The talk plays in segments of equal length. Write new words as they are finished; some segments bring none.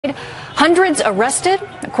Hundreds arrested.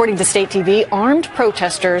 According to state TV, armed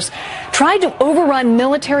protesters tried to overrun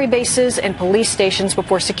military bases and police stations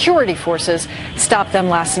before security forces stopped them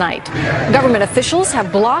last night. Government officials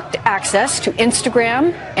have blocked access to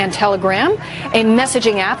Instagram and Telegram, a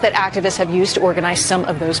messaging app that activists have used to organize some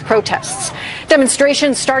of those protests.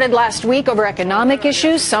 Demonstrations started last week over economic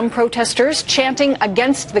issues, some protesters chanting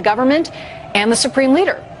against the government and the supreme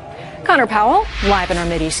leader. Connor Powell, live in our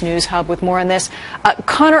Mideast News Hub with more on this.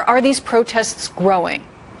 Connor, are these protests growing?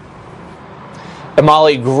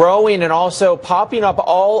 Molly, growing and also popping up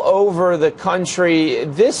all over the country.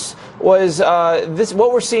 What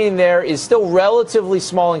we're seeing there is still relatively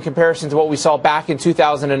small in comparison to what we saw back in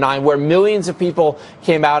 2009, where millions of people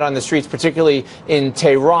came out on the streets, particularly in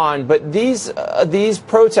Tehran. But these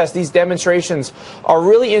protests, these demonstrations are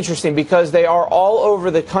really interesting because they are all over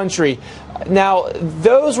the country. Now,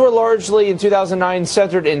 those were largely in 2009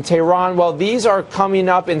 centered in Tehran, while these are coming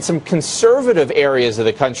up in some conservative areas of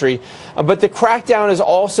the country. But the crackdown is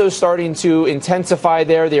also starting to intensify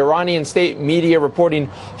there. The Iranian state media reporting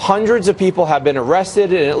hundreds of people have been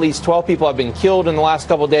arrested and at least 12 people have been killed in the last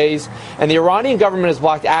couple of days. And the Iranian government has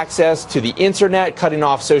blocked access to the internet, cutting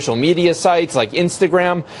off social media sites like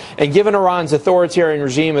Instagram. And given Iran's authoritarian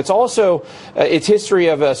regime, it's also its history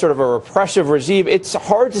of a sort of a repressive regime, it's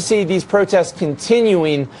hard to see these protests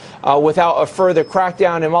continuing without a further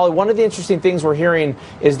crackdown. And Molly, one of the interesting things we're hearing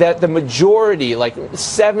is that the majority, like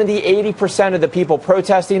 70–80% of the people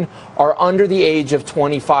protesting, are under the age of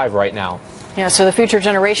 25 right now. Yeah, so the future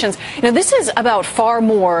generations. You know, this is about far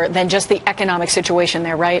more than just the economic situation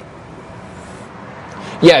there, right?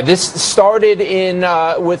 Yeah, this started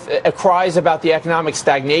with cries about the economic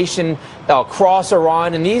stagnation across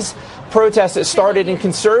Iran, and these protests that started in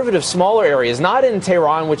conservative, smaller areas, not in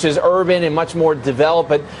Tehran, which is urban and much more developed,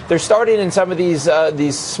 but they're starting in some of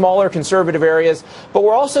these smaller conservative areas. But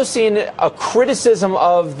we're also seeing a criticism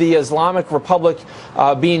of the Islamic Republic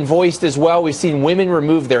being voiced as well. We've seen women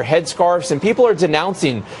remove their headscarves, and people are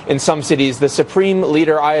denouncing in some cities the supreme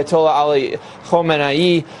leader Ayatollah Ali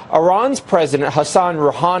Khamenei, Iran's president Hassan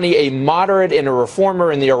Rouhani, a moderate and a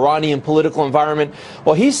reformer in the Iranian political environment.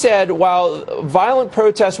 Well, he said while violent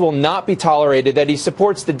protests will not be tolerated, that he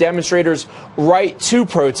supports the demonstrators' right to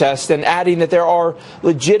protest, and adding that there are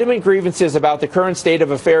legitimate grievances about the current state of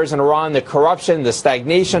affairs in Iran, the corruption, the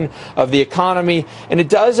stagnation of the economy. And it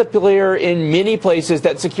does appear in many places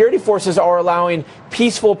that security forces are allowing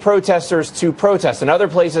peaceful protesters to protest. In other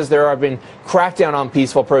places, there have been crackdown on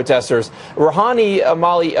peaceful protesters. Rouhani,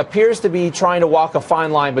 Mali, appears to be trying to walk a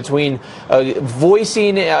fine line between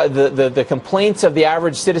voicing the complaints of the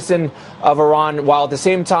average citizen of Iran, while at the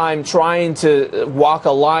same time trying to walk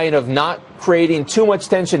a line of not creating too much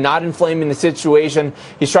tension, not inflaming the situation.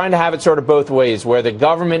 He's trying to have it sort of both ways, where the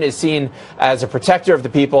government is seen as a protector of the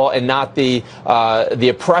people and not the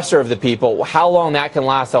oppressor of the people. How long that can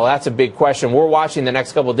last, though, that's a big question. We're watching the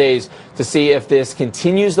next couple of days to see if this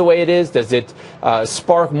continues the way it is. Does it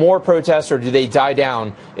spark more protests, or do they die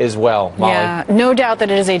down as well, Molly? Yeah, no doubt that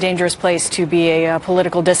it is a dangerous place to be a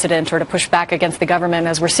political dissident or to push back against the government,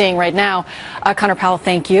 as we're seeing right now. Connor Powell,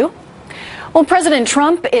 thank you. Well, President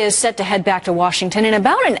Trump is set to head back to Washington in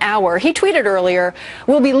about an hour. He tweeted earlier,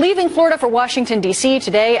 "We'll be leaving Florida for Washington, D.C.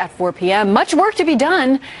 today at 4 p.m. Much work to be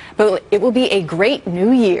done, but it will be a great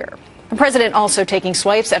new year." The president also taking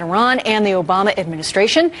swipes at Iran and the Obama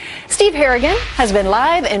administration. Steve Harrigan has been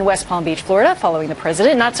live in West Palm Beach, Florida, following the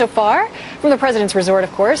president. Not so far from the president's resort,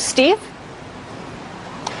 of course. Steve?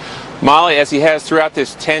 Molly, as he has throughout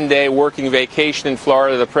this 10-day working vacation in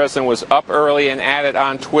Florida, the president was up early and at it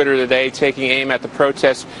on Twitter today, taking aim at the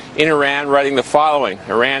protests in Iran, writing the following: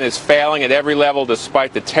 "Iran is failing at every level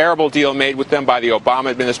despite the terrible deal made with them by the Obama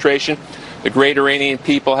administration. The great Iranian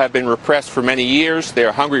people have been repressed for many years. They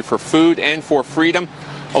are hungry for food and for freedom,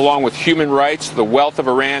 along with human rights. The wealth of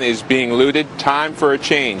Iran is being looted. Time for a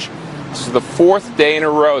change." This is the fourth day in a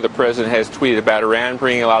row the president has tweeted about Iran,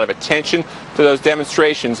 bringing a lot of attention to those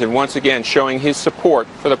demonstrations and once again showing his support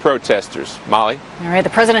for the protesters. Molly? All right, the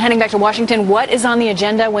president heading back to Washington. What is on the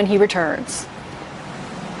agenda when he returns?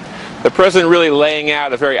 The president really laying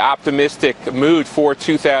out a very optimistic mood for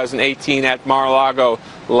 2018 at Mar-a-Lago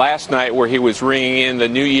last night, where he was ringing in the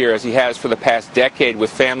new year as he has for the past decade with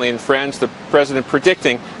family and friends. The president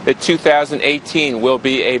predicting that 2018 will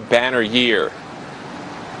be a banner year.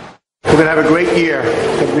 We're going to have a great year.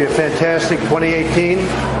 It's going to be a fantastic 2018.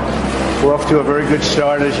 We're off to a very good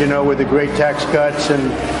start, as you know, with the great tax cuts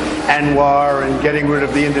and Anwar and getting rid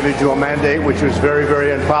of the individual mandate, which was very,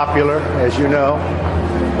 very unpopular, as you know.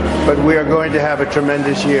 But we are going to have a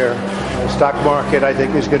tremendous year. The stock market, I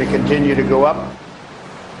think, is going to continue to go up.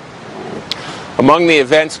 Among the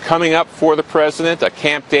events coming up for the president, a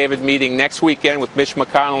Camp David meeting next weekend with Mitch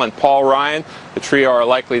McConnell and Paul Ryan. The trio are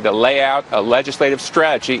likely to lay out a legislative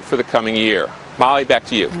strategy for the coming year. Molly, back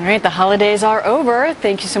to you. All right, the holidays are over.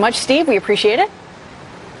 Thank you so much, Steve. We appreciate it.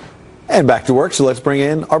 And back to work, so let's bring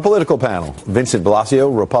in our political panel. Vincent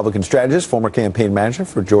Blasio, Republican strategist, former campaign manager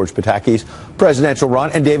for George Pataki's presidential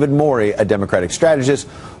run, and David Morey, a Democratic strategist,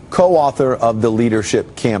 co-author of the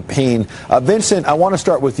Leadership Campaign. Vincent, I want to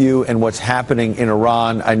start with you and what's happening in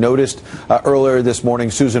Iran. I noticed earlier this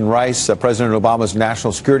morning Susan Rice, President Obama's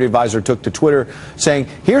national security advisor, took to Twitter saying,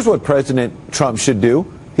 here's what President Trump should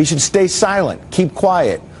do. He should stay silent, keep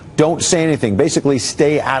quiet. Don't say anything. Basically,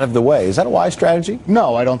 stay out of the way. Is that a wise strategy?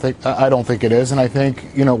 No, I don't think it is. And I think,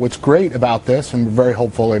 you know, what's great about this, and we're very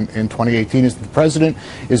hopeful in 2018, is that the president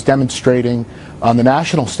is demonstrating on the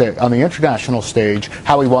national stage, on the international stage,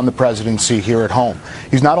 how he won the presidency here at home.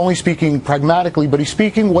 He's not only speaking pragmatically, but he's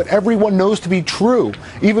speaking what everyone knows to be true.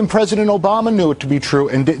 Even President Obama knew it to be true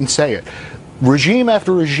and didn't say it. Regime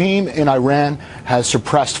after regime in Iran has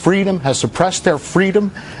suppressed freedom, has suppressed their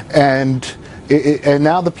freedom, and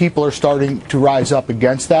now the people are starting to rise up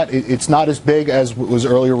against that. It's not as big as was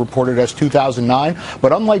earlier reported as 2009,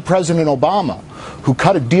 but unlike President Obama, who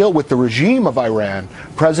cut a deal with the regime of Iran,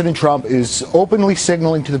 President Trump is openly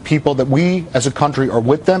signaling to the people that we as a country are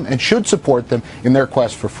with them and should support them in their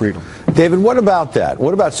quest for freedom. David, what about that?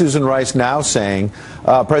 What about Susan Rice now saying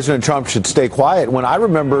President Trump should stay quiet, when I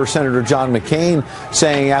remember Senator John McCain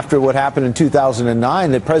saying after what happened in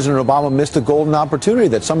 2009 that President Obama missed a golden opportunity,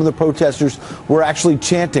 that some of the protesters were actually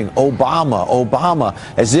chanting Obama, Obama,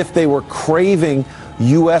 as if they were craving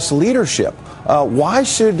U.S. leadership. Why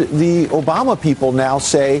should the Obama people now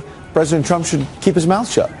say President Trump should keep his mouth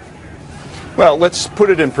shut? Well, let's put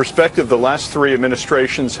it in perspective. The last three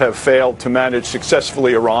administrations have failed to manage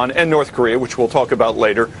successfully Iran and North Korea, which we'll talk about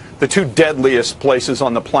later, the two deadliest places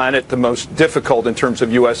on the planet, the most difficult in terms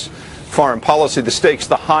of U.S. foreign policy, the stakes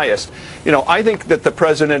the highest. You know, I think that the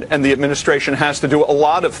president and the administration has to do a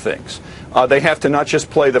lot of things. They have to not just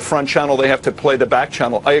play the front channel, they have to play the back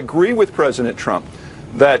channel. I agree with President Trump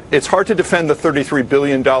that it's hard to defend the $33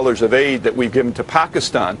 billion of aid that we've given to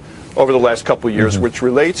Pakistan over the last couple of years, which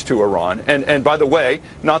relates to Iran. And by the way,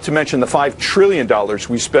 not to mention the $5 trillion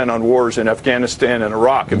we spent on wars in Afghanistan and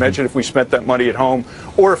Iraq. Imagine if we spent that money at home,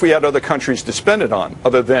 or if we had other countries to spend it on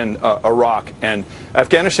other than Iraq and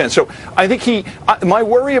Afghanistan. So I think my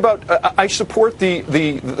worry about, I support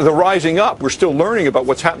the rising up. We're still learning about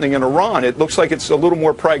what's happening in Iran. It looks like it's a little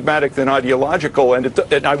more pragmatic than ideological,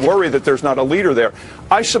 and I worry that there's not a leader there.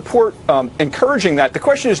 I support encouraging that. The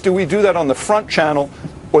question is, do we do that on the front channel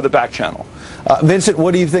or the back channel? Vincent,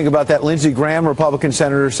 what do you think about that? Lindsey Graham, Republican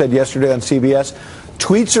senator, said yesterday on CBS,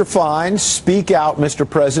 tweets are fine, speak out, Mr.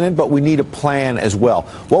 President, but we need a plan as well.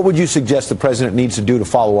 What would you suggest the president needs to do to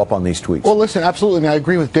follow up on these tweets? Well, listen, absolutely, I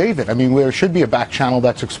agree with David. I mean, there should be a back channel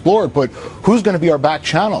that's explored, but who's going to be our back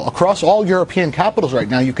channel? Across all European capitals right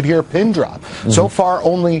now, you could hear a pin drop. So far,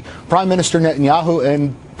 only Prime Minister Netanyahu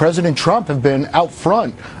and President Trump have been out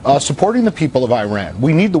front supporting the people of Iran.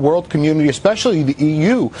 We need the world community, especially the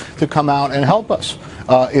EU, to come out and help us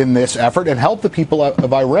in this effort and help the people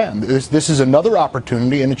of Iran. This is another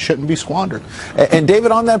opportunity, and it shouldn't be squandered. And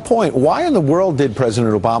David, on that point, why in the world did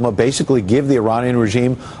President Obama basically give the Iranian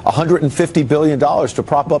regime $150 billion to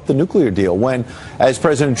prop up the nuclear deal when, as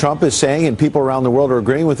President Trump is saying and people around the world are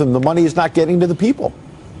agreeing with him, the money is not getting to the people?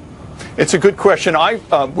 It's a good question. I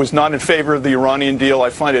was not in favor of the Iranian deal. I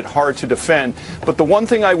find it hard to defend. But the one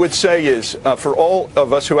thing I would say is, for all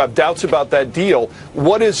of us who have doubts about that deal,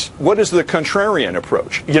 what is the contrarian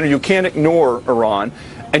approach? You know, you can't ignore Iran,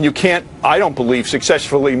 and you can't, I don't believe,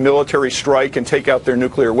 successfully military strike and take out their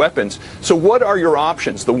nuclear weapons. So what are your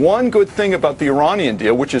options? The one good thing about the Iranian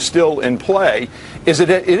deal, which is still in play, is that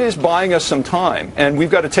it is buying us some time. And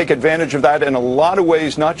we've got to take advantage of that in a lot of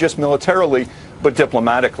ways, not just militarily, but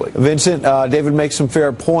diplomatically. Vincent, David makes some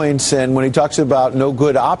fair points, and when he talks about no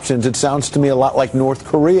good options, it sounds to me a lot like North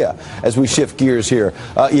Korea as we shift gears here.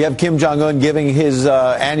 You have Kim Jong-un giving his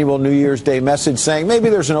annual New Year's Day message saying maybe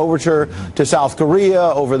there's an overture to South Korea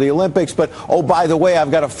over the Olympics, but, oh, by the way, I've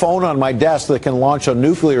got a phone on my desk that can launch a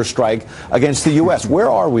nuclear strike against the U.S. Where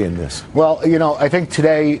are we in this? Well, you know, I think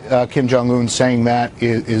today Kim Jong-un saying that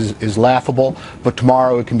is laughable, but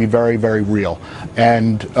tomorrow it can be very, very real.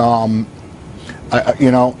 And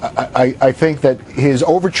I think that his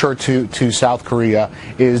overture to South Korea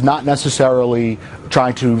is not necessarily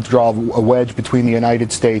trying to draw a wedge between the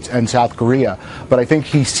United States and South Korea, but I think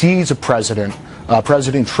he sees a President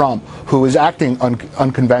Trump, who is acting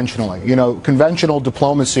unconventionally. Conventional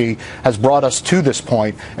diplomacy has brought us to this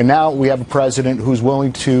point, and now we have a president who's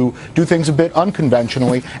willing to do things a bit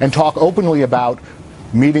unconventionally and talk openly about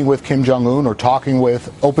meeting with Kim Jong-un or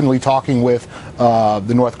openly talking with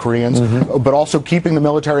the North Koreans, but also keeping the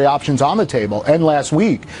military options on the table. And last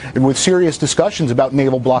week, with serious discussions about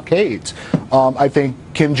naval blockades, I think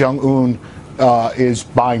Kim Jong-un is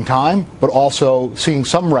buying time, but also seeing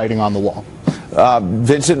some writing on the wall.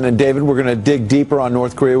 Vincent and David, we're going to dig deeper on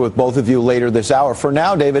North Korea with both of you later this hour. For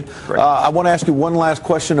now, David, I want to ask you one last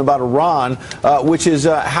question about Iran, which is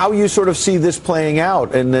how you sort of see this playing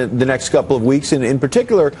out in the next couple of weeks. And in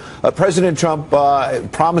particular, President Trump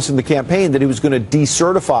promised in the campaign that he was going to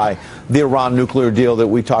decertify the Iran nuclear deal that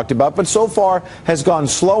we talked about, but so far has gone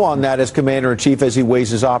slow on that as commander-in-chief as he weighs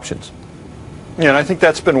his options. Yeah, and I think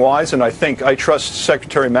that's been wise, and I trust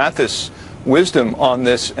Secretary Mathis' wisdom on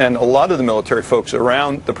this, and a lot of the military folks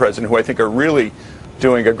around the president, who I think are really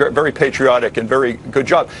doing a very patriotic and very good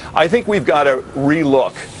job. I think we've got to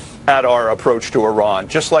relook at our approach to Iran,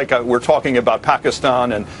 just like we're talking about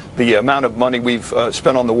Pakistan and the amount of money we've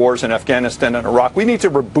spent on the wars in Afghanistan and Iraq. We need to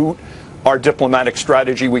reboot our diplomatic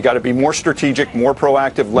strategy. We got to be more strategic, more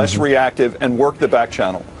proactive, less reactive, and work the back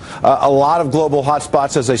channel. A lot of global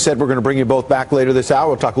hotspots. As I said, we're going to bring you both back later this hour.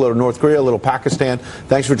 We'll talk a little North Korea, a little Pakistan.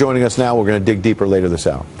 Thanks for joining us now. We're going to dig deeper later this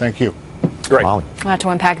hour. Thank you. Great. Molly. A lot to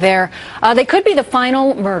unpack there. They could be the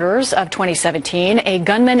final murders of 2017. A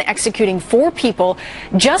gunman executing 4 people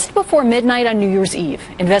just before midnight on New Year's Eve.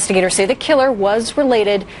 Investigators say the killer was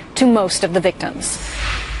related to most of the victims.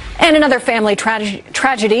 And another family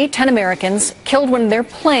tragedy, 10 Americans killed when their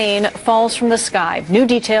plane falls from the sky. New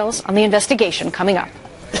details on the investigation coming up.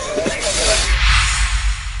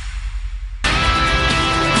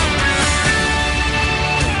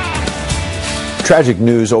 Tragic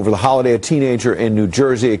news over the holiday. A teenager in New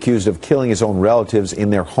Jersey accused of killing his own relatives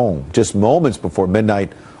in their home just moments before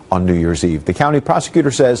midnight on New Year's Eve. The county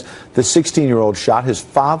prosecutor says the 16-year-old shot his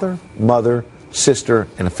father, mother, sister,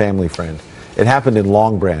 and a family friend. It happened in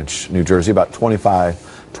Long Branch, New Jersey, about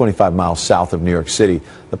 25 miles south of New York City.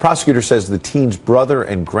 The prosecutor says the teen's brother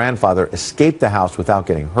and grandfather escaped the house without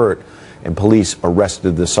getting hurt, and police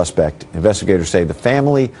arrested the suspect. Investigators say the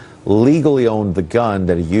family legally owned the gun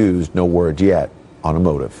that he used. No word yet on a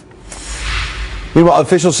motive. Meanwhile,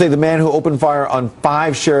 officials say the man who opened fire on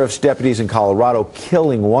 5 sheriff's deputies in Colorado,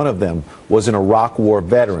 killing one of them, was an Iraq War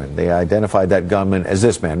veteran. They identified that gunman as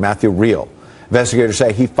this man, Matthew Reel. Investigators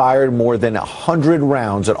say he fired more than 100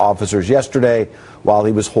 rounds at officers yesterday while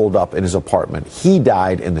he was holed up in his apartment. He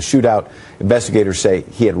died in the shootout. Investigators say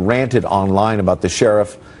he had ranted online about the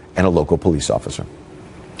sheriff and a local police officer.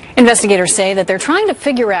 Investigators say that they're trying to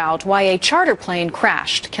figure out why a charter plane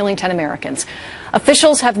crashed, killing 10 Americans.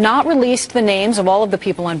 Officials have not released the names of all of the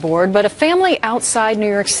people on board, but a family outside New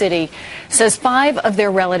York City says 5 of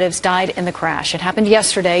their relatives died in the crash. It happened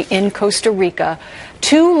yesterday in Costa Rica.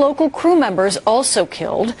 2 local crew members also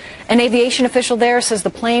killed. An aviation official there says the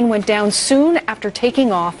plane went down soon after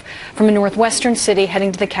taking off from a northwestern city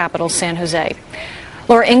heading to the capital, San Jose.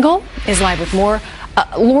 Laura Ingle is live with more.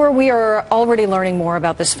 Laura, we are already learning more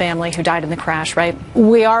about this family who died in the crash, right?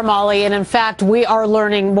 We are, Molly, and in fact, we are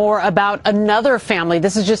learning more about another family.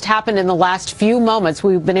 This has just happened in the last few moments.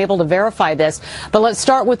 We've been able to verify this. But let's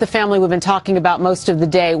start with the family we've been talking about most of the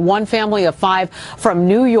day. One family of 5 from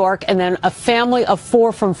New York and then a family of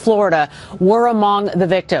 4 from Florida were among the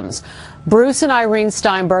victims. Bruce and Irene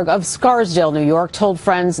Steinberg of Scarsdale, New York, told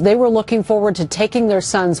friends they were looking forward to taking their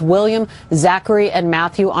sons William, Zachary, and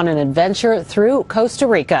Matthew on an adventure through Costa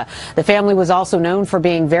Rica. The family was also known for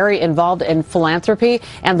being very involved in philanthropy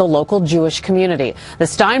and the local Jewish community. The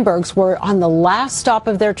Steinbergs were on the last stop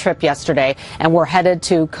of their trip yesterday and were headed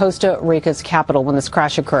to Costa Rica's capital when this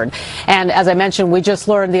crash occurred. And as I mentioned, we just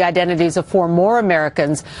learned the identities of 4 more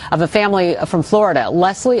Americans of a family from Florida,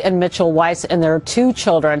 Leslie and Mitchell Weiss, and their 2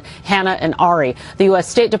 children, Hannah and Ari. The U.S.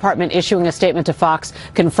 State Department issuing a statement to Fox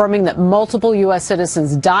confirming that multiple U.S.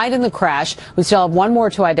 citizens died in the crash. We still have 1 more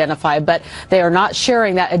to identify, but they are not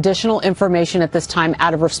sharing that additional information at this time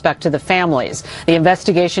out of respect to the families. The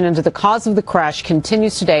investigation into the cause of the crash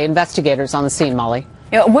continues today. Investigators on the scene, Molly.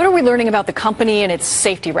 What are we learning about the company and its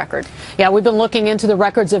safety record? Yeah, we've been looking into the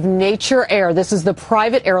records of Nature Air. This is the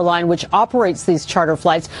private airline which operates these charter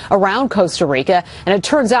flights around Costa Rica. And it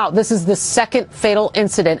turns out this is the second fatal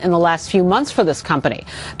incident in the last few months for this company.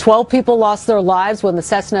 12 people lost their lives when the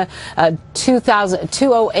Cessna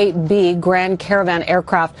 208B Grand Caravan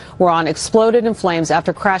aircraft were on exploded in flames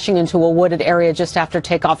after crashing into a wooded area just after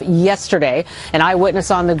takeoff yesterday. An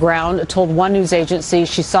eyewitness on the ground told one news agency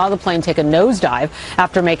she saw the plane take a nosedive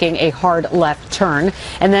after making a hard left turn.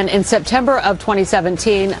 And then in September of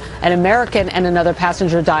 2017, an American and another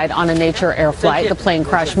passenger died on a Nature Air flight. The plane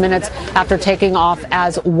crashed minutes after taking off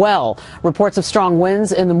as well. Reports of strong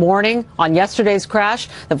winds in the morning on yesterday's crash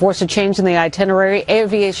that forced a change in the itinerary.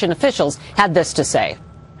 Aviation officials had this to say.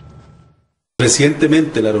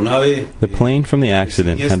 The plane from the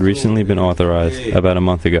accident had recently been authorized about a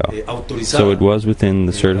month ago, so it was within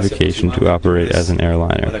the certification to operate as an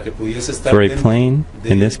airliner. For a plane,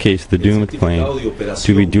 in this case the doomed plane,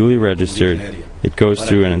 to be duly registered, it goes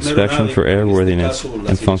through an inspection for airworthiness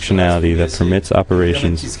and functionality that permits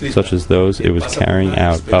operations such as those it was carrying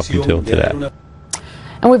out up until today.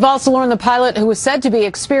 And we've also learned the pilot who was said to be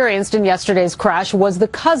experienced in yesterday's crash was the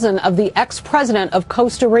cousin of the ex-president of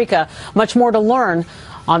Costa Rica. Much more to learn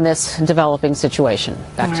on this developing situation.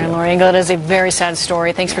 Back to you, Laura Ingle. That is a very sad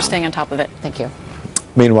story. Thanks for staying on top of it. Thank you.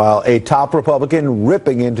 Meanwhile, a top Republican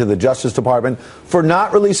ripping into the Justice Department for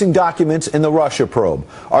not releasing documents in the Russia probe.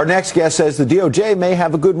 Our next guest says the DOJ may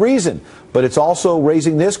have a good reason, but it's also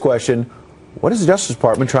raising this question: what is the Justice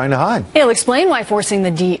Department trying to hide? He'll explain why forcing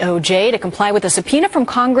the DOJ to comply with a subpoena from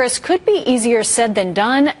Congress could be easier said than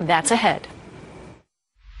done. That's ahead.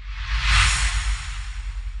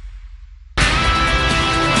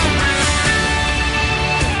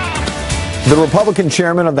 The Republican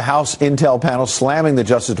chairman of the House Intel panel slamming the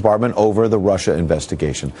Justice Department over the Russia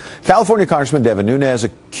investigation. California Congressman Devin Nunes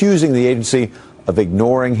accusing the agency of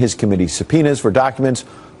ignoring his committee's subpoenas for documents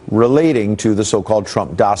relating to the so-called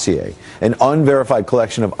Trump dossier, an unverified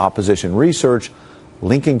collection of opposition research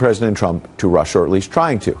linking President Trump to Russia, or at least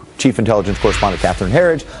trying to. Chief Intelligence Correspondent Catherine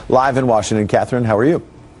Herridge, live in Washington. Catherine, how are you?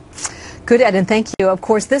 Good, Ed, and thank you. Of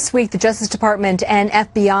course, this week, the Justice Department and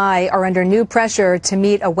FBI are under new pressure to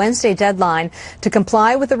meet a Wednesday deadline to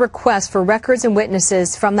comply with a request for records and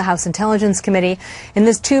witnesses from the House Intelligence Committee. In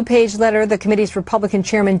this two-page letter, the committee's Republican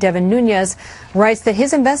chairman, Devin Nunes, writes that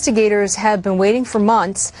his investigators have been waiting for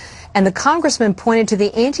months, and the congressman pointed to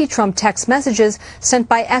the anti-Trump text messages sent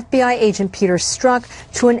by FBI agent Peter Strzok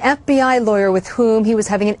to an FBI lawyer with whom he was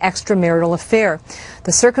having an extramarital affair.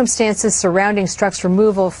 The circumstances surrounding Strzok's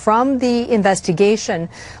removal from the investigation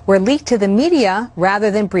were leaked to the media rather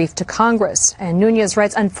than briefed to Congress. And Nunes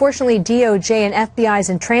writes, unfortunately, DOJ and FBI's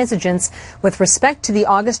intransigence with respect to the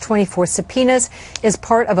August 24th subpoenas is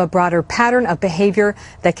part of a broader pattern of behavior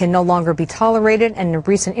that can no longer be tolerated. And in a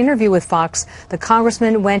recent interview with Fox, the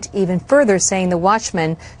congressman went even further, saying the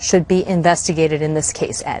Watchmen should be investigated in this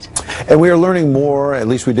case, Ed. And we are learning more, at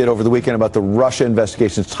least we did over the weekend, about the Russia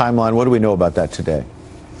investigation's timeline. What do we know about that today?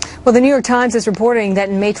 Well, the New York Times is reporting that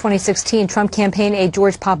in May 2016, Trump campaign aide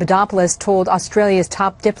George Papadopoulos told Australia's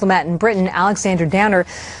top diplomat in Britain, Alexander Downer,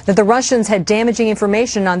 that the Russians had damaging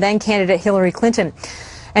information on then-candidate Hillary Clinton.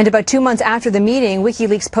 And about 2 months after the meeting,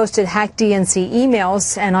 WikiLeaks posted hacked DNC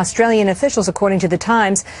emails, and Australian officials, according to the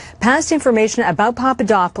Times, passed information about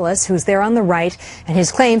Papadopoulos, who's there on the right, and his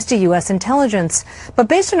claims to U.S. intelligence. But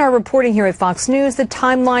based on our reporting here at Fox News, the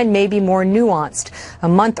timeline may be more nuanced. A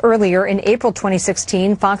month earlier, in April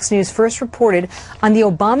 2016, Fox News first reported on the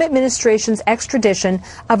Obama administration's extradition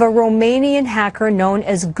of a Romanian hacker known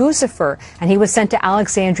as Guccifer, and he was sent to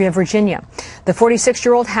Alexandria, Virginia. The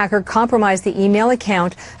 46-year-old hacker compromised the email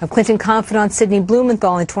account of Clinton confidant Sidney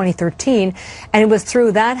Blumenthal in 2013, and it was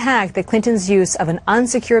through that hack that Clinton's use of an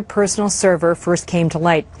unsecured personal server first came to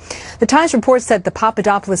light. The Times reports that the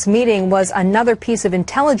Papadopoulos meeting was another piece of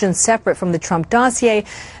intelligence separate from the Trump dossier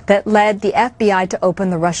that led the FBI to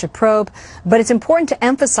open the Russia probe. But it's important to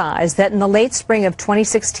emphasize that in the late spring of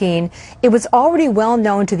 2016, it was already well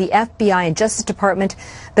known to the FBI and Justice Department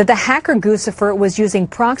that the hacker Guccifer was using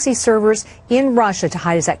proxy servers in Russia to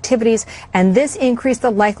hide his activities, and this increased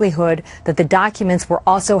the likelihood that the documents were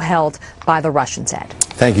also held by the Russians, Ed.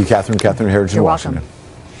 Thank you, Catherine. Catherine Herridge in Washington.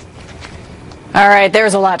 All right,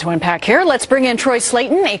 there's a lot to unpack here. Let's bring in Troy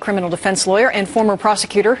Slaton, a criminal defense lawyer and former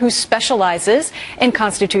prosecutor who specializes in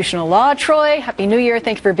constitutional law. Troy, Happy New Year.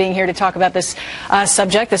 Thank you for being here to talk about this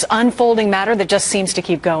subject, this unfolding matter that just seems to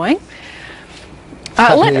keep going.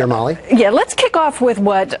 Happy New Year, Molly. Yeah, let's kick off with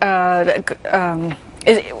what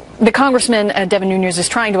the congressman, Devin Nunes, is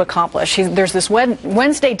trying to accomplish. There's this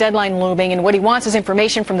Wednesday deadline looming, and what he wants is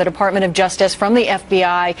information from the Department of Justice, from the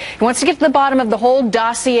FBI. He wants to get to the bottom of the whole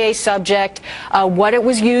dossier subject, what it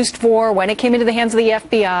was used for, when it came into the hands of the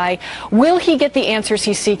FBI. Will he get the answers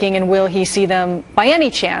he's seeking, and will he see them, by any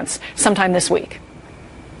chance, sometime this week?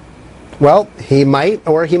 Well, he might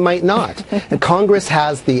or he might not. And Congress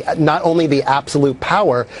has not only the absolute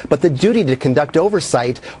power, but the duty to conduct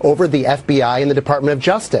oversight over the FBI and the Department of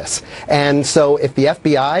Justice. And so if the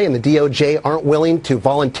FBI and the DOJ aren't willing to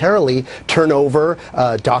voluntarily turn over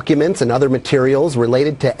documents and other materials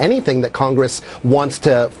related to anything that Congress wants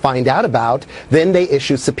to find out about, then they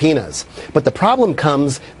issue subpoenas. But the problem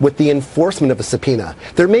comes with the enforcement of a subpoena.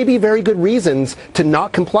 There may be very good reasons to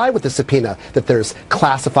not comply with the subpoena, that there's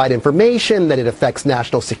classified information, that it affects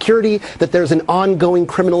national security, that there's an ongoing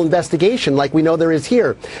criminal investigation like we know there is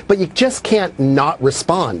here. But you just can't not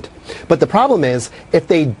respond. But the problem is, if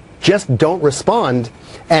they just don't respond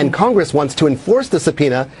and Congress wants to enforce the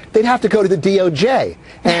subpoena, they'd have to go to the DOJ.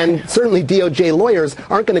 And certainly DOJ lawyers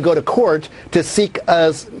aren't going to go to court to seek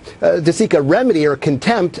a remedy or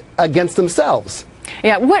contempt against themselves.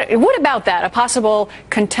 Yeah, what about that? A possible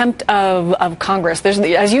contempt of Congress?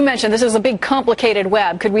 As you mentioned, this is a big, complicated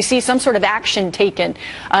web. Could we see some sort of action taken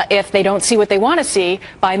if they don't see what they want to see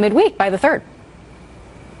by midweek, by the 3rd?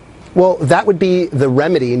 Well, that would be the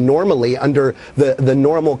remedy normally under the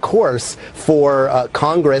normal course for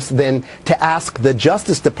Congress then to ask the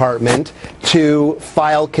Justice Department to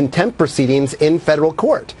file contempt proceedings in federal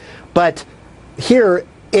court. But here,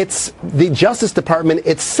 it's the Justice Department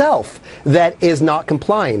itself that is not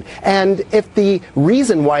complying. And if the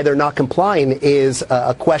reason why they're not complying is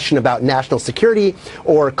a question about national security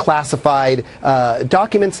or classified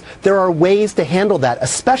documents, there are ways to handle that,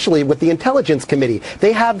 especially with the Intelligence Committee.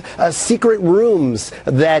 They have secret rooms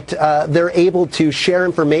that they're able to share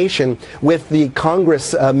information with the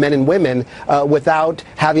Congress men and women without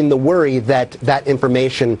having the worry that that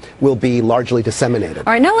information will be largely disseminated.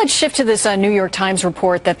 All right, now let's shift to this New York Times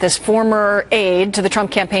report that this former aide to the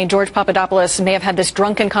Trump campaign, George Papadopoulos, may have had this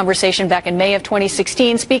drunken conversation back in May of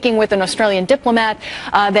 2016, speaking with an Australian diplomat,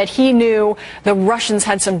 that he knew the Russians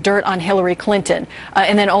had some dirt on Hillary Clinton,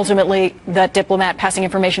 and then ultimately that diplomat passing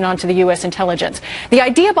information on to the U.S. intelligence. The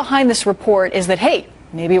idea behind this report is that, hey,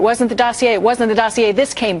 maybe it wasn't the dossier,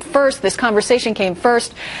 this came first, this conversation came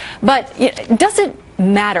first, but does it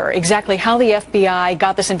matter exactly how the FBI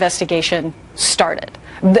got this investigation started?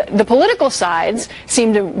 The political sides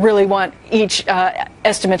seem to really want each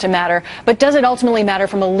estimate to matter, but does it ultimately matter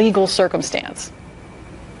from a legal circumstance?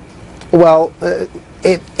 Well,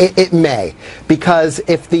 it may, because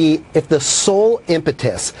if the sole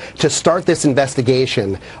impetus to start this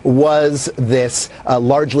investigation was this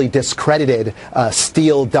largely discredited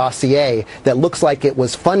Steele dossier that looks like it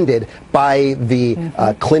was funded by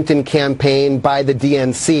the Clinton campaign, by the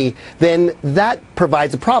DNC, then that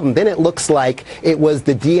provides a problem. Then it looks like it was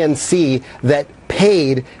the DNC that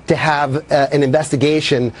paid to have an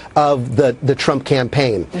investigation of the Trump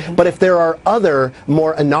campaign. But if there are other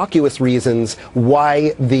more innocuous reasons why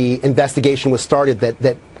the investigation was started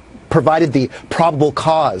that provided the probable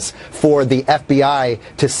cause for the FBI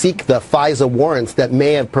to seek the FISA warrants that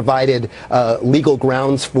may have provided legal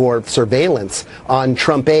grounds for surveillance on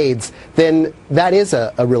Trump aides, then that is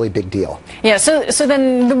a really big deal. Yeah, so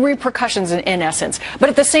then the repercussions in essence. But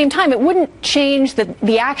at the same time, it wouldn't change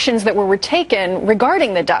the actions that were taken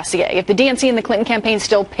regarding the dossier. If the DNC and the Clinton campaign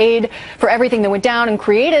still paid for everything that went down and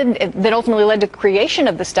that ultimately led to creation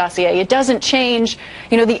of this dossier, it doesn't change,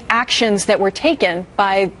 the actions that were taken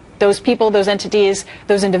by those people, those entities,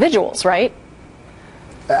 those individuals, right?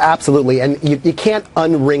 Absolutely, and you can't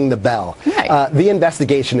unring the bell. Right. The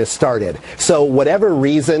investigation has started. So whatever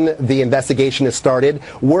reason the investigation has started,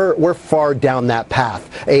 we're far down that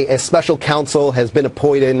path. A special counsel has been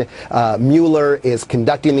appointed. Mueller is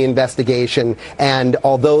conducting the investigation, and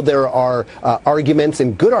although there are arguments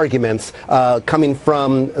and good arguments coming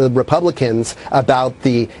from Republicans about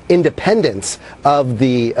the independence of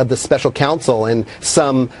the special counsel and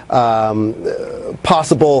some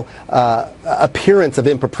possible appearance of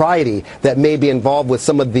impropriety that may be involved with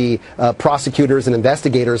some of the prosecutors and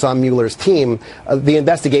investigators on Mueller's team, the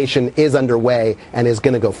investigation is underway and is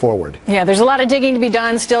going to go forward. Yeah, there's a lot of digging to be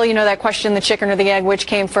done. Still, that question, the chicken or the egg, which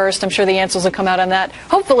came first? I'm sure the answers will come out on that,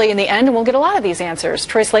 hopefully, in the end, and we'll get a lot of these answers.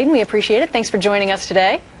 Troy Sladen, we appreciate it. Thanks for joining us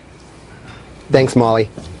today. Thanks, Molly.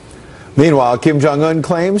 Meanwhile, Kim Jong-un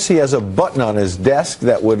claims he has a button on his desk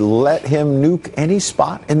that would let him nuke any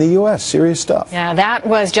spot in the U.S. Serious stuff. Yeah, that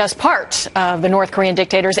was just part of the North Korean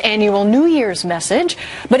dictator's annual New Year's message.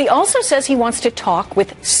 But he also says he wants to talk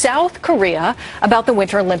with South Korea about the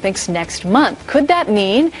Winter Olympics next month. Could that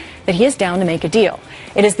mean that he is down to make a deal?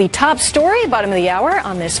 It is the top story, bottom of the hour,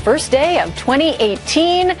 on this first day of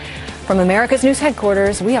 2018. From America's News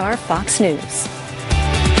Headquarters, we are Fox News.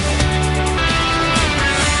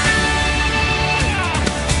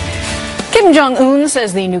 Kim Jong-un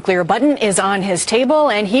says the nuclear button is on his table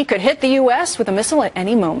and he could hit the U.S. with a missile at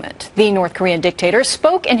any moment. The North Korean dictator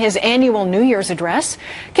spoke in his annual New Year's address.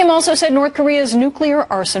 Kim also said North Korea's nuclear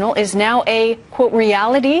arsenal is now a, quote,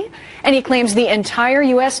 reality, and he claims the entire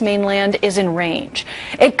U.S. mainland is in range.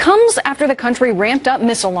 It comes after the country ramped up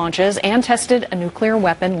missile launches and tested a nuclear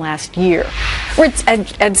weapon last year. Rich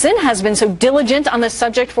Edson has been so diligent on this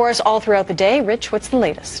subject for us all throughout the day. Rich, what's the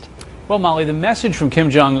latest? Well, Molly, the message from Kim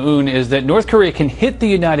Jong-un is that North Korea can hit the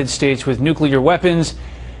United States with nuclear weapons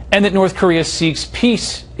and that North Korea seeks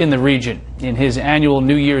peace in the region. In his annual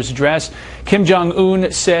New Year's address, Kim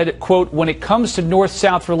Jong-un said, quote, when it comes to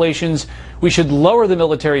North-South relations, we should lower the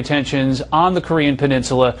military tensions on the Korean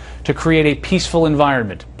peninsula to create a peaceful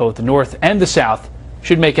environment. Both the North and the South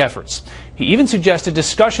should make efforts. He even suggested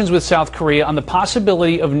discussions with South Korea on the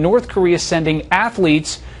possibility of North Korea sending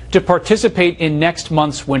athletes to participate in next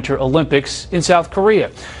month's Winter Olympics in South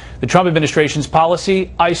Korea. The Trump administration's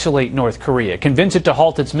policy, isolate North Korea, convince it to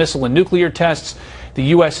halt its missile and nuclear tests. The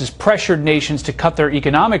U.S. has pressured nations to cut their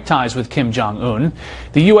economic ties with Kim Jong-un.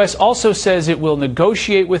 The U.S. also says it will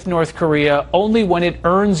negotiate with North Korea only when it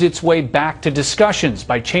earns its way back to discussions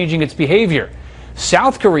by changing its behavior.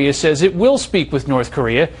 South Korea says it will speak with North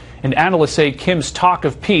Korea, and analysts say Kim's talk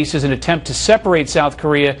of peace is an attempt to separate South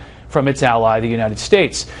Korea from its ally, the United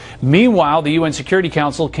States. Meanwhile, the UN Security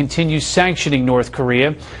Council continues sanctioning North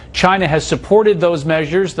Korea. China has supported those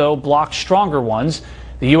measures, though blocked stronger ones.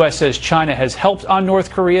 The U.S. says China has helped on North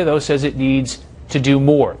Korea, though says it needs to do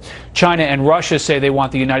more. China and Russia say they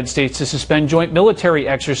want the United States to suspend joint military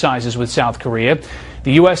exercises with South Korea.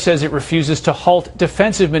 The U.S. says it refuses to halt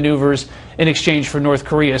defensive maneuvers in exchange for North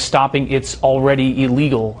Korea stopping its already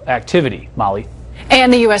illegal activity. Molly.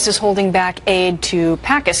 And the U.S. is holding back aid to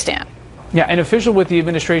Pakistan. Yeah, an official with the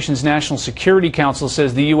administration's National Security Council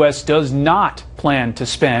says the U.S. does not plan to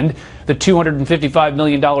spend the $255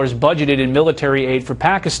 million budgeted in military aid for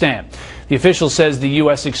Pakistan. The official says the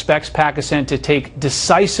U.S. expects Pakistan to take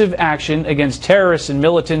decisive action against terrorists and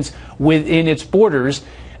militants within its borders,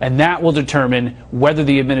 and that will determine whether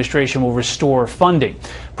the administration will restore funding.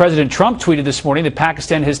 President Trump tweeted this morning that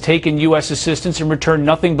Pakistan has taken U.S. assistance and returned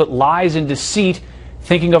nothing but lies and deceit,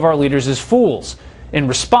 thinking of our leaders as fools. In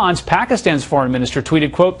response, Pakistan's foreign minister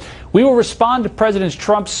tweeted, quote, we will respond to President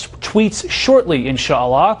Trump's tweets shortly,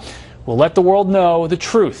 inshallah. We'll let the world know the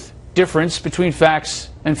truth, difference between facts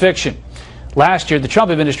and fiction. Last year, the Trump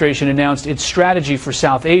administration announced its strategy for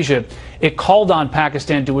South Asia. It called on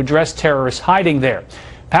Pakistan to address terrorists hiding there.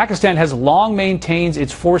 Pakistan has long maintained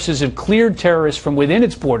its forces have cleared terrorists from within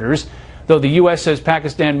its borders, though the U.S. says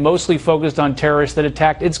Pakistan mostly focused on terrorists that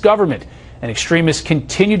attacked its government. And extremists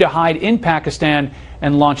continue to hide in Pakistan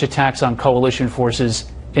and launch attacks on coalition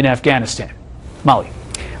forces in Afghanistan. Molly.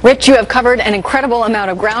 Rich, you have covered an incredible amount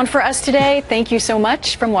of ground for us today. Thank you so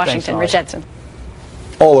much. From Washington, Rich Edson.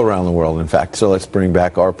 All around the world, in fact. So let's bring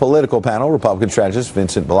back our political panel. Republican strategist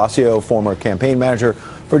Vincent Blasio, former campaign manager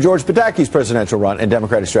for George Pataki's presidential run, and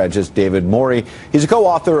Democratic strategist David Morey. He's a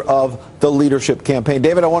co-author of The Leadership Campaign.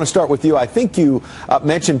 David, I want to start with you. I think you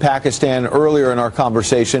mentioned Pakistan earlier in our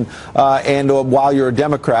conversation, and while you're a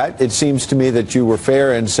Democrat, it seems to me that you were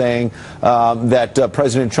fair in saying that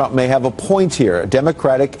President Trump may have a point here.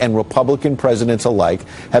 Democratic and Republican presidents alike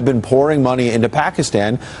have been pouring money into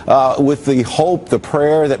Pakistan with the hope, the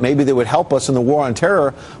prayer that maybe they would help us in the war on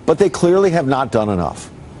terror, but they clearly have not done enough.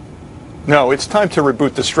 No, it's time to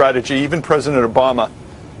reboot the strategy. Even President Obama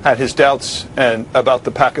had his doubts about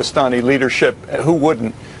the Pakistani leadership. Who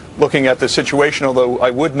wouldn't, looking at the situation? Although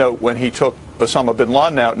I would note when he took Osama bin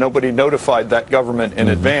Laden out, nobody notified that government in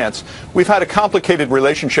advance. We've had a complicated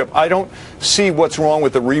relationship. I don't see what's wrong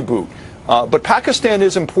with the reboot. But Pakistan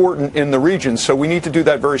is important in the region, so we need to do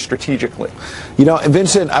that very strategically. You know,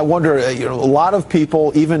 Vincent, I wonder, a lot of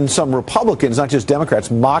people, even some Republicans, not just Democrats,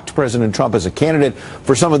 mocked President Trump as a candidate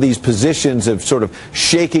for some of these positions of sort of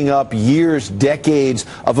shaking up years, decades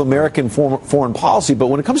of American foreign policy. But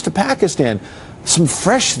when it comes to Pakistan, some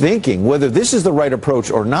fresh thinking, whether this is the right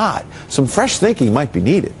approach or not, some fresh thinking might be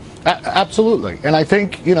needed. Absolutely. And I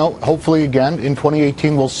think, hopefully again in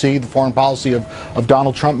 2018 we'll see the foreign policy of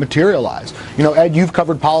Donald Trump materialize. Ed, you've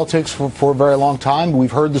covered politics for a very long time.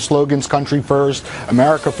 We've heard the slogans country first,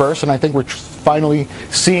 America first, and I think we're finally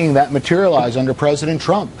seeing that materialize under President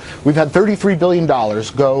Trump. We've had $33 billion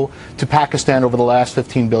go to Pakistan over the last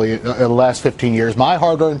 15 years, my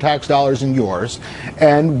hard-earned tax dollars and yours.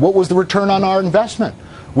 And what was the return on our investment?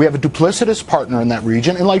 We have a duplicitous partner in that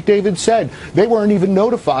region, and like David said, they weren't even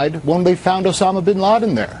notified when they found Osama bin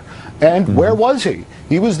Laden there. And where was he?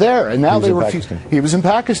 He was there, and now they refused. He was in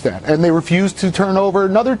Pakistan, and they refused to turn over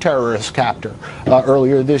another terrorist captor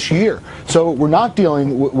earlier this year. So we're not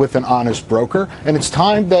dealing with an honest broker, and it's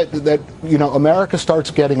time that America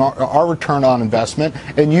starts getting our return on investment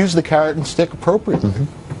and use the carrot and stick appropriately.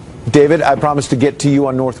 David, I promised to get to you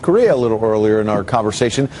on North Korea a little earlier in our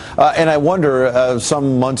conversation, and I wonder,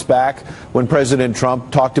 some months back when President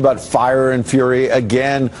Trump talked about fire and fury,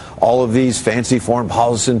 again, all of these fancy foreign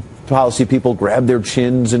policy people grabbed their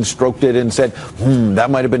chins and stroked it and said,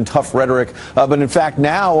 that might have been tough rhetoric. But in fact,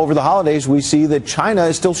 now, over the holidays, we see that China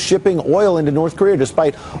is still shipping oil into North Korea,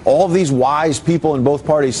 despite all of these wise people in both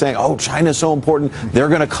parties saying, oh, China's so important, they're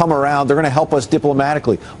going to come around, they're going to help us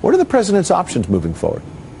diplomatically. What are the president's options moving forward?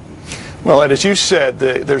 Well, Ed, as you said,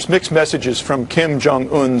 there's mixed messages from Kim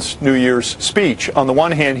Jong-un's New Year's speech. On the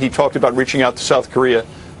one hand, he talked about reaching out to South Korea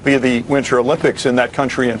via the Winter Olympics in that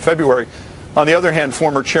country in February. On the other hand,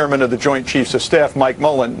 former chairman of the Joint Chiefs of Staff, Mike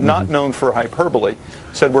Mullen, not known for hyperbole,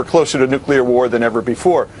 said we're closer to nuclear war than ever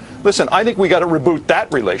before. Listen, I think we got to reboot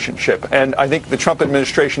that relationship, and I think the Trump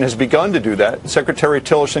administration has begun to do that. Secretary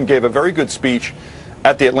Tillerson gave a very good speech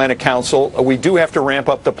at the Atlantic Council. We do have to ramp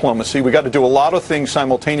up diplomacy. We got to do a lot of things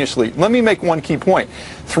simultaneously. Let me make one key point.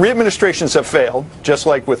 3 administrations have failed, just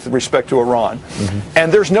like with respect to Iran,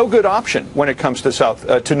 and there's no good option when it comes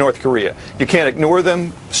to North Korea. You can't ignore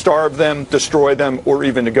them, starve them, destroy them, or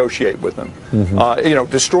even negotiate with them.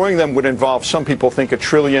 Destroying them would involve, some people think, $1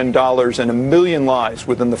 trillion and 1 million lives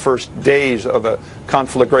within the first days of a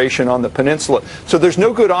conflagration on the peninsula. So there's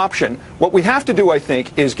no good option. What we have to do, I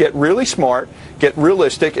think, is get really smart, get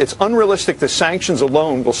realistic. It's unrealistic that sanctions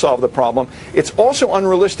alone will solve the problem. It's also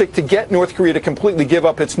unrealistic to get North Korea to completely give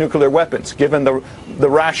up its nuclear weapons, given the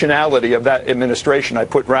rationality of that administration. I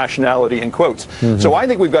put rationality in quotes. So I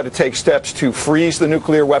think we've got to take steps to freeze the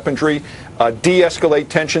nuclear weaponry, de-escalate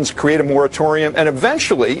tensions, create a moratorium, and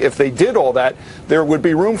eventually, if they did all that, there would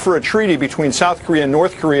be room for a treaty between South Korea and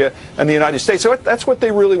North Korea and the United States. So that's what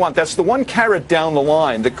they really want. That's the one carrot down the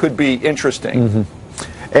line that could be interesting.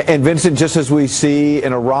 And Vincent, just as we see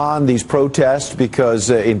in Iran, these protests, because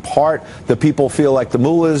in part the people feel like the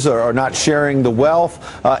mullahs are not sharing the wealth.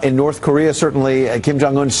 In North Korea, certainly Kim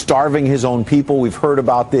Jong-un starving his own people. We've heard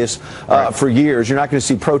about this for years. You're not going to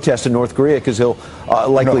see protests in North Korea because he'll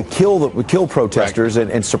likely kill protesters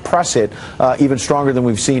and suppress it even stronger than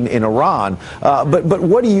we've seen in Iran. But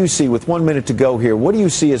what do you see, with 1 minute to go here, what do you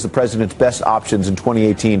see as the president's best options in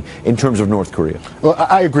 2018 in terms of North Korea? Well,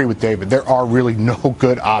 I agree with David. There are really no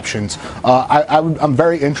good options. I'm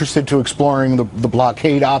very interested to exploring the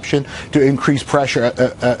blockade option to increase pressure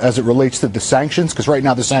as it relates to the sanctions, because right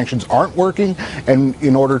now the sanctions aren't working, and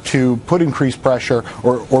in order to put increased pressure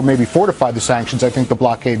or maybe fortify the sanctions, I think the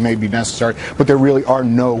blockade may be necessary, but there really are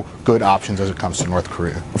no good options as it comes to North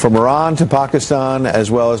Korea. From Iran to Pakistan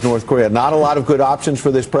as well as North Korea, not a lot of good options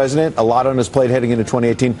for this president, a lot on his plate heading into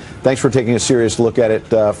 2018. Thanks for taking a serious look at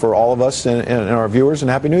it for all of us and our viewers,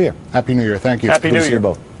 and Happy New Year. Happy New Year. Thank you. Happy New Year. See you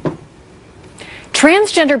both.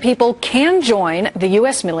 Transgender people can join the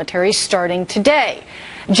U.S. military starting today.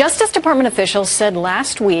 Justice Department officials said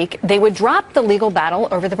last week they would drop the legal battle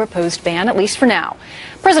over the proposed ban, at least for now.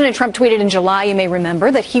 President Trump tweeted in July, you may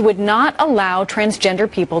remember, that he would not allow transgender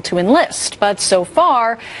people to enlist. But so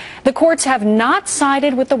far, the courts have not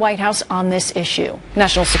sided with the White House on this issue.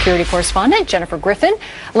 National security correspondent Jennifer Griffin,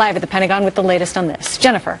 live at the Pentagon with the latest on this.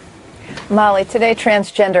 Jennifer. Molly, today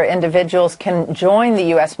transgender individuals can join the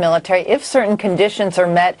U.S. military if certain conditions are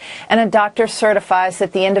met and a doctor certifies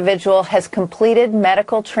that the individual has completed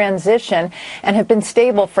medical transition and have been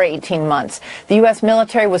stable for 18 months. The U.S.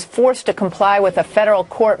 military was forced to comply with a federal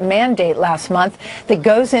court mandate last month that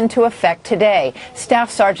goes into effect today.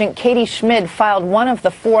 Staff Sergeant Katie Schmid filed one of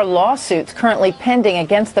the 4 lawsuits currently pending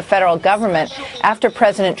against the federal government after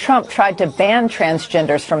President Trump tried to ban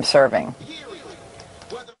transgenders from serving.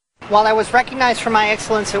 While I was recognized for my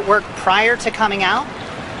excellence at work prior to coming out,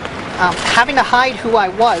 having to hide who I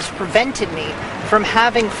was prevented me from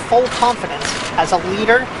having full confidence as a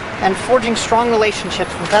leader and forging strong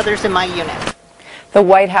relationships with others in my unit. The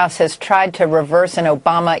White House has tried to reverse an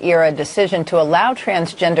Obama-era decision to allow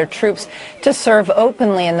transgender troops to serve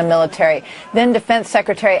openly in the military. Then Defense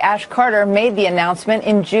Secretary Ash Carter made the announcement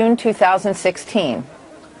in June 2016.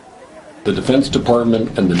 The Defense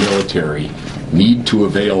Department and the military need to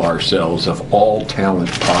avail ourselves of all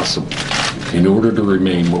talent possible in order to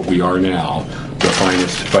remain what we are now, the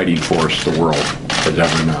finest fighting force the world has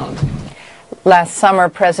ever known. Last summer,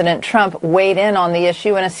 President Trump weighed in on the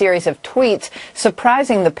issue in a series of tweets,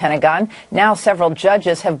 surprising the Pentagon. Now several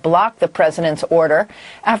judges have blocked the president's order.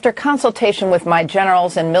 After consultation with my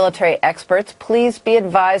generals and military experts, please be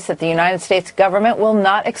advised that the United States government will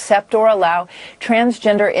not accept or allow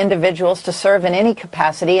transgender individuals to serve in any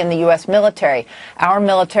capacity in the U.S. military. Our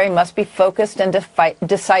military must be focused and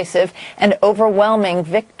decisive and overwhelming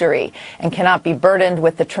victory, and cannot be burdened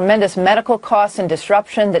with the tremendous medical costs and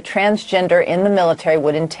disruption that transgender in the military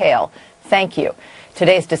would entail. Thank you.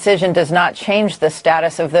 Today's decision does not change the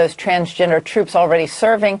status of those transgender troops already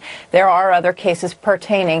serving. There are other cases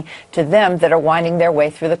pertaining to them that are winding their way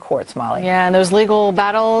through the courts, Molly. Yeah, and those legal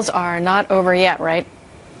battles are not over yet, right?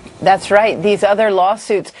 That's right. These other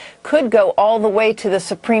lawsuits could go all the way to the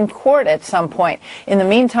Supreme Court at some point. In the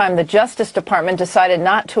meantime, the Justice Department decided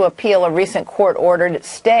not to appeal a recent court-ordered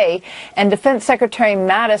stay, and Defense Secretary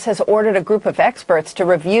Mattis has ordered a group of experts to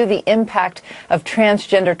review the impact of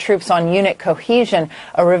transgender troops on unit cohesion,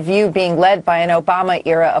 a review being led by an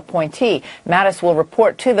Obama-era appointee. Mattis will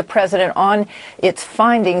report to the president on its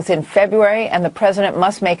findings in February, and the president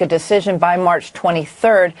must make a decision by March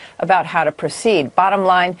 23rd about how to proceed. Bottom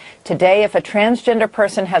line, today, if a transgender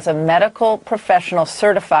person has a medical professional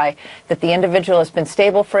certify that the individual has been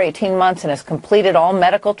stable for 18 months and has completed all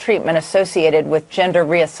medical treatment associated with gender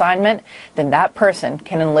reassignment, then that person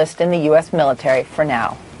can enlist in the U.S. military for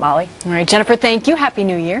now. Molly? All right, Jennifer, thank you. Happy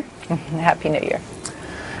New Year. Happy New Year.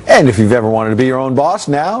 And if you've ever wanted to be your own boss,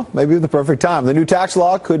 now may be the perfect time. The new tax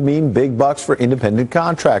law could mean big bucks for independent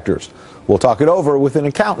contractors. We'll talk it over with an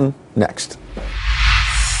accountant next.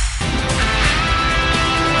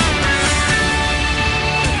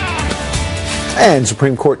 And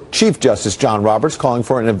Supreme Court Chief Justice John Roberts calling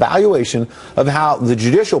for an evaluation of how the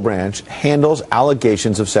judicial branch handles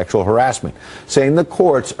allegations of sexual harassment, saying the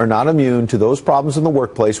courts are not immune to those problems in the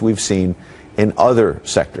workplace we've seen in other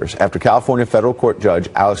sectors after California federal court judge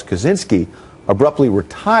Alex Kozinski abruptly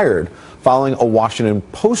retired following a Washington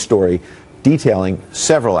Post story detailing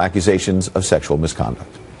several accusations of sexual misconduct.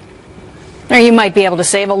 Now, you might be able to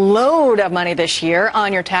save a load of money this year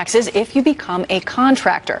on your taxes if you become a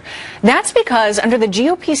contractor. That's because under the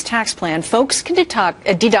GOP's tax plan, folks can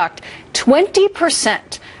deduct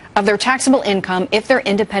 20% of their taxable income if they're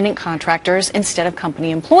independent contractors instead of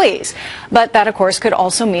company employees. But that, of course, could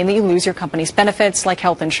also mean that you lose your company's benefits like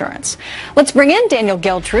health insurance. Let's bring in Daniel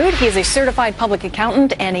Geltrude. He is a certified public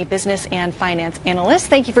accountant and a business and finance analyst.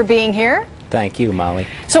 Thank you for being here. Thank you, Molly.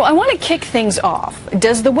 So I want to kick things off.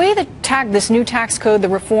 Does the way that this new tax code, the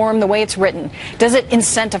reform, the way it's written, does it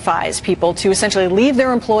incentivize people to essentially leave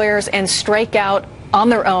their employers and strike out on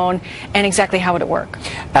their own, and exactly how would it work?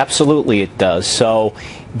 Absolutely it does. So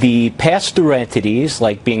the pass-through entities,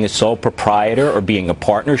 like being a sole proprietor or being a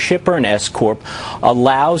partnership or an S-corp,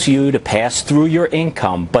 allows you to pass through your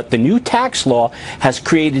income. But the new tax law has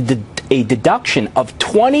created a deduction of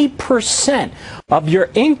 20% of your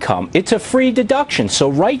income. It's a free deduction. So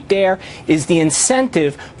right there is the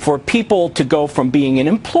incentive for people to go from being an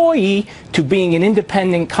employee to being an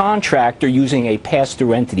independent contractor using a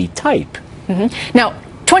pass-through entity type. Mm-hmm. Now,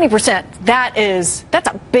 20%, that's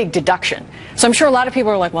a big deduction. So I'm sure a lot of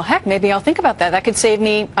people are like, well, heck, maybe I'll think about that. That could save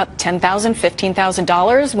me $10,000,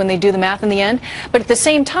 $15,000 when they do the math in the end. But at the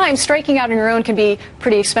same time, striking out on your own can be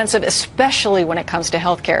pretty expensive, especially when it comes to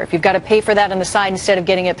health care. If you've got to pay for that on the side instead of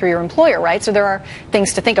getting it through your employer, right? So there are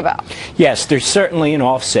things to think about. Yes, there's certainly an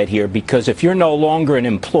offset here, because if you're no longer an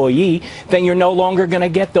employee, then you're no longer going to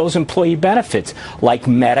get those employee benefits, like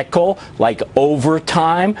medical, like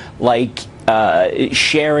overtime, like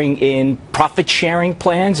sharing in profit sharing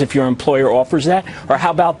plans if your employer offers that. Or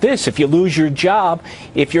how about this? If you lose your job,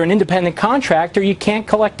 if you're an independent contractor, you can't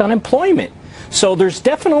collect unemployment. So there's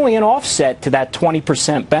definitely an offset to that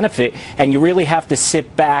 20% benefit, and you really have to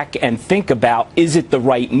sit back and think about, is it the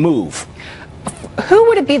right move? Who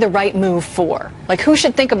would it be the right move for? Like, who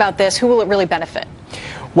should think about this? Who will it really benefit?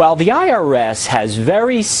 Well, the IRS has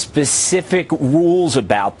very specific rules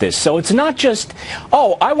about this. So it's not just,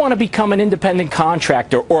 oh, I want to become an independent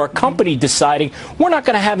contractor, or a company deciding we're not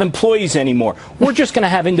going to have employees anymore. We're just going to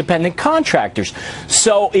have independent contractors.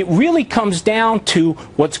 So it really comes down to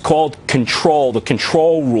what's called control, the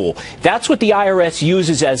control rule. That's what the IRS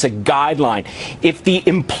uses as a guideline. If the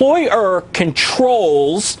employer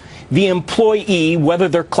controls the employee, whether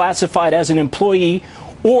they're classified as an employee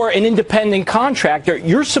or an independent contractor,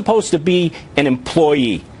 you're supposed to be an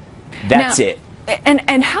employee. That's it.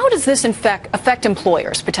 And how does this affect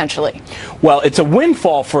employers, potentially? Well, it's a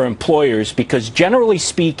windfall for employers because, generally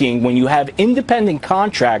speaking, when you have independent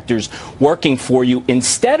contractors working for you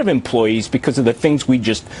instead of employees, because of the things we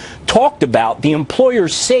just talked about, the employer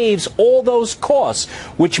saves all those costs,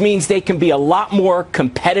 which means they can be a lot more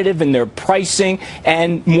competitive in their pricing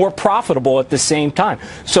and more profitable at the same time.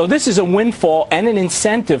 So this is a windfall and an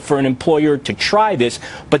incentive for an employer to try this.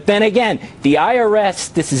 But then again, the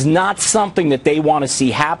IRS, this is not something that they want to see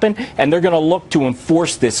happen, and they're going to look to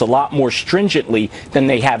enforce this a lot more stringently than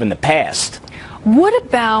they have in the past. What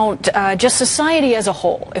about just society as a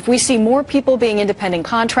whole? If we see more people being independent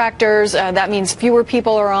contractors, that means fewer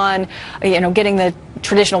people are on, getting the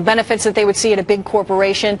traditional benefits that they would see at a big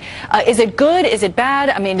corporation. Is it good? Is it bad?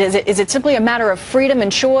 I mean, is it simply a matter of freedom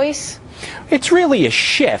and choice? It's really a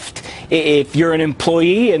shift. If you're an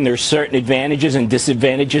employee and there's certain advantages and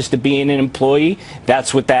disadvantages to being an employee,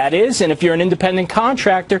 that's what that is. And if you're an independent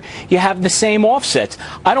contractor, you have the same offsets.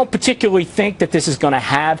 I don't particularly think that this is going to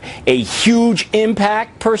have a huge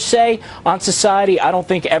impact per se on society. I don't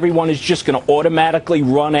think everyone is just going to automatically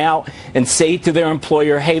run out and say to their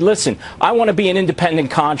employer, hey, listen, I want to be an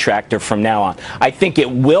independent contractor from now on. I think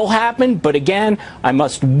it will happen, but again, I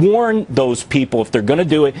must warn those people, if they're going to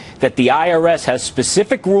do it, that the IRS has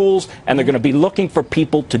specific rules and they're going to be looking for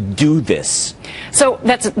people to do this. So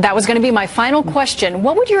that was going to be my final question.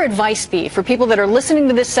 What would your advice be for people that are listening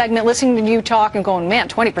to this segment, listening to you talk and going, man,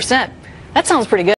 20%, that sounds pretty good?